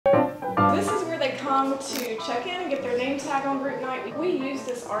come to check in and get their name tag on group night. We use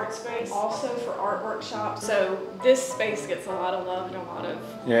this art space also for art workshops. So this space gets a lot of love and a lot of...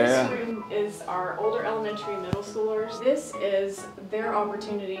 This room is our older elementary middle schoolers. This is their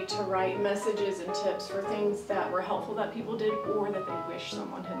opportunity to write messages and tips for things that were helpful that people did or that they wish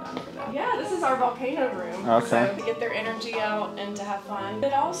someone had done for them. Yeah, this is our volcano room. Okay. So to get their energy out and to have fun.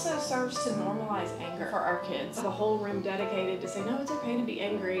 It also serves to normalize anger for our kids. The whole room dedicated to say, no, it's okay to be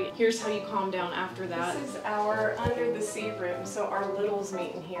angry. Here's how you calm down after that. This is our under the sea room. So our littles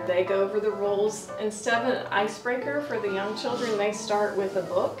meet in here. They go over the rules. Instead of an icebreaker for the young children, they start with a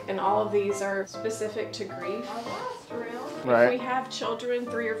book, and all of these are specific to grief. Right. If we have children,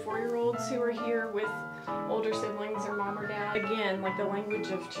 3 or 4-year-olds who are here with older siblings or mom or dad, again, like the language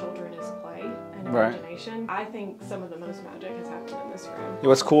of children is play and imagination. I think some of the most magic has happened in this room.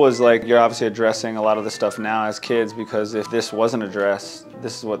 What's cool is like you're obviously addressing a lot of the stuff now as kids, because if this wasn't addressed,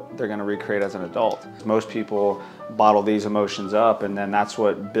 this is what they're going to recreate as an adult. Most people bottle these emotions up, and then that's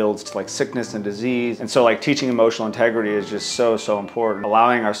what builds to like sickness and disease. And so like teaching emotional integrity is just so important.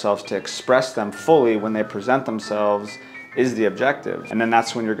 Allowing ourselves to express them fully when they present themselves is the objective. And then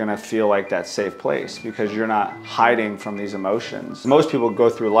that's when you're gonna feel like that safe place, because you're not hiding from these emotions. Most people go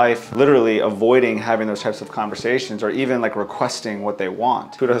through life literally avoiding having those types of conversations, or even like requesting what they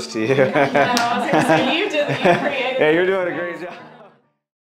want. Kudos to you. Yeah, I was gonna say, you created yeah, you're doing a great job.